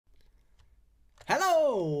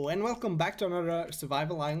and welcome back to another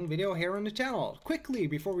Survival Island video here on the channel. Quickly,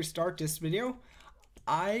 before we start this video,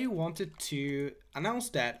 I wanted to announce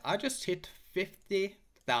that I just hit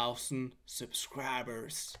 50,000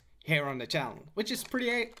 subscribers here on the channel, which is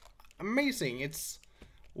pretty amazing. It's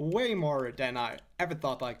way more than I ever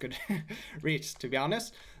thought I could reach, to be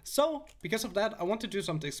honest. So, because of that, I want to do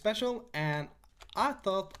something special, and I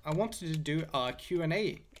thought I wanted to do a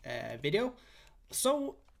Q&A video.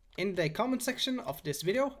 So, in the comment section of this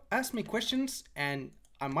video, ask me questions and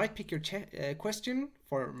I might pick your question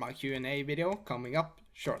for my Q&A video coming up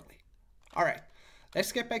shortly. Alright,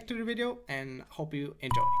 let's get back to the video and hope you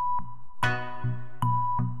enjoy.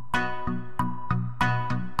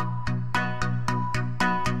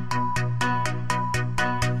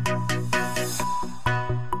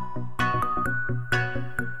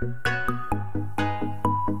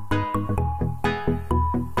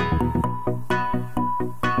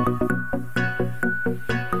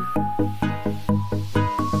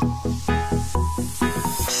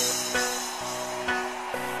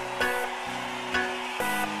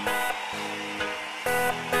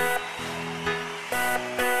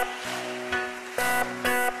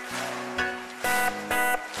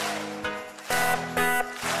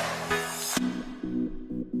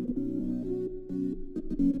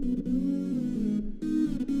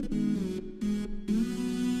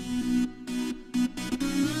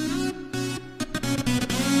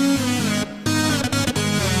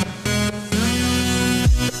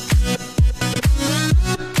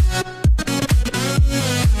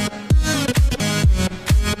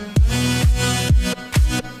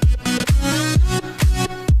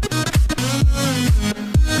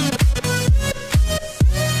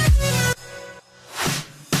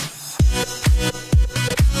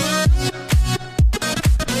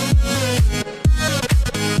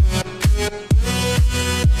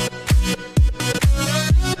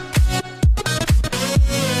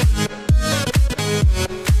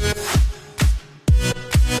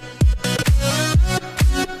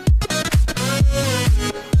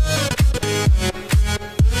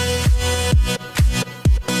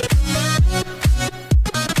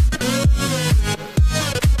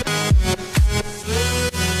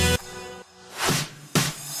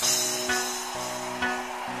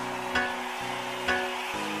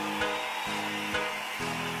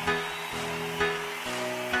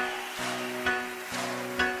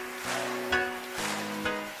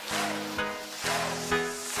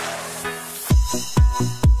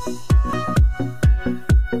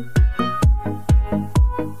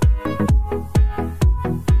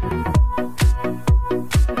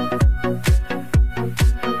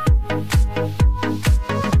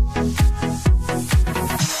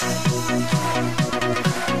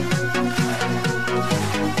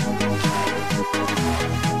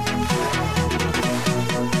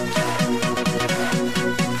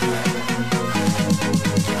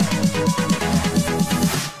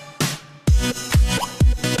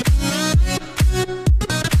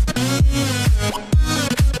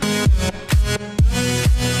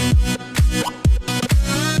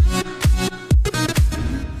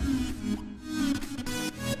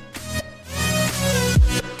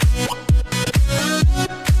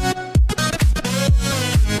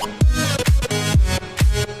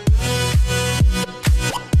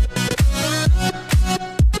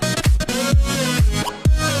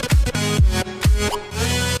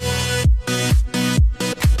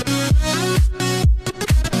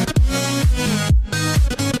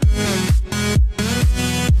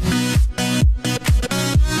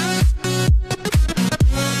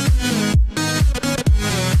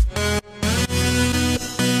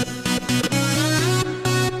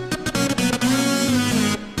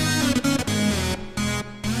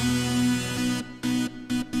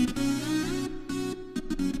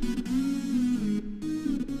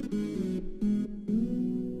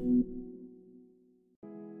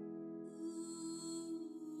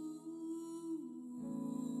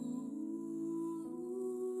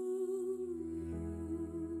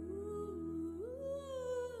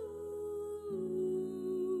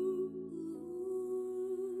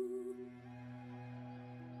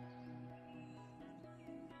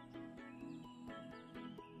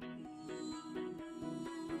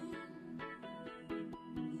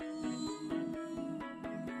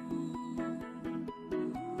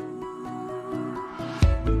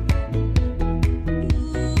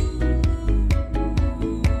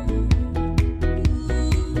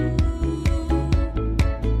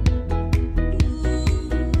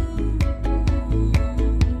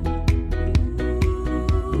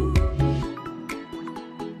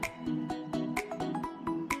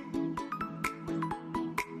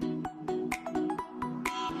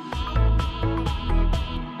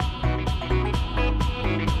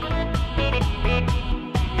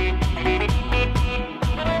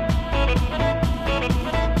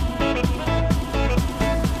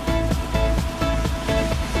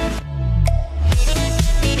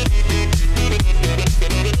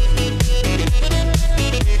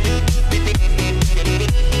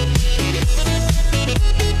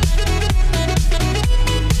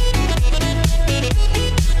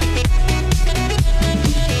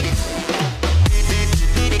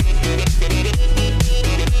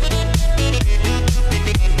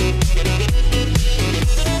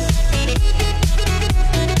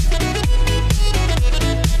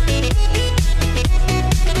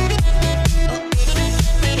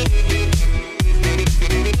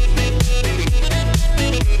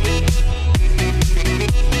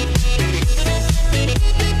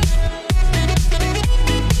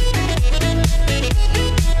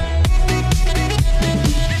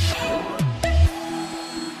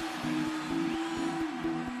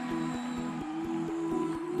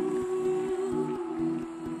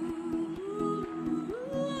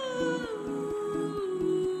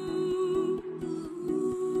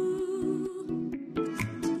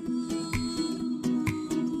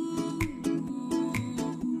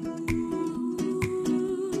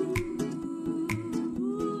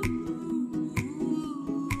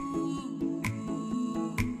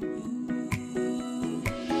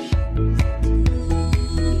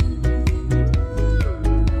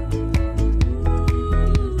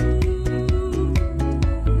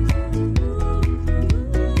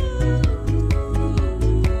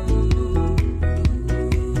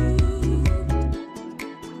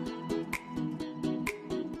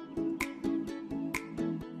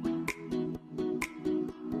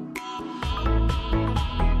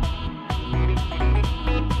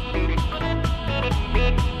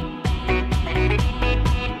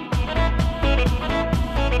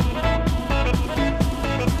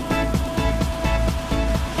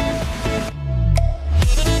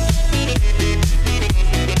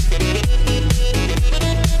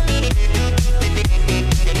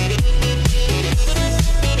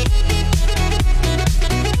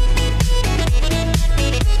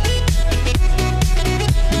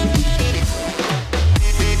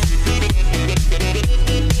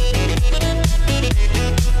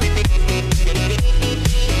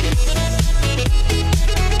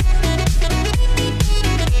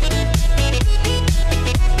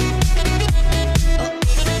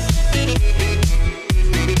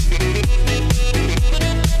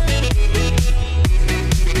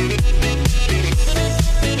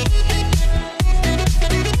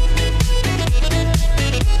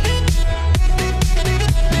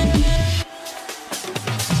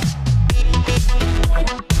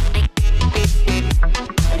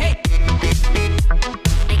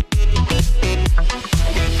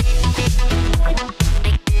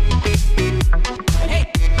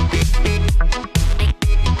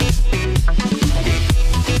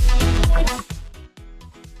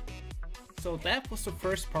 So that was the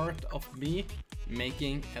first part of me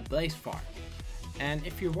making a blaze farm. And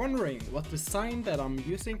if you're wondering what design that I'm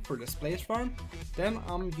using for this blaze farm, then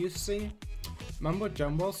I'm using Mumbo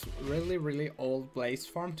Jumbo's really old blaze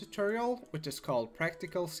farm tutorial, which is called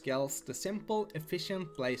Practical Skills, the simple efficient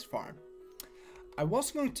blaze farm. I was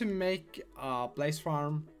going to make a blaze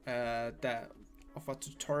farm of a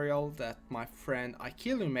tutorial that my friend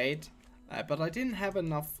Aikilu made, but I didn't have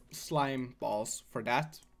enough slime balls for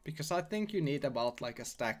that, because I think you need about like a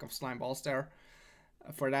stack of slime balls there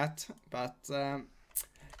for that. But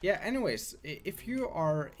yeah, anyways, if you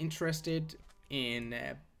are interested in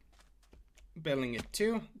building it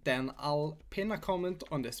too, then I'll pin a comment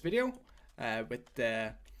on this video with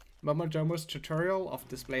the Mumbo Jumbo's tutorial of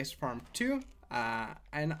this blaze farm too,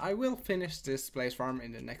 and I will finish this blaze farm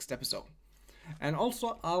in the next episode. And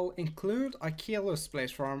also I'll include Aikilu's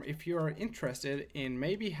blaze farm if you are interested in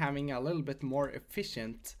maybe having a little bit more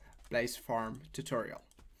efficient blaze farm tutorial.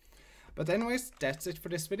 But anyways, that's it for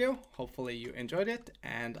this video. Hopefully you enjoyed it,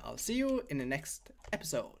 and I'll see you in the next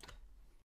episode.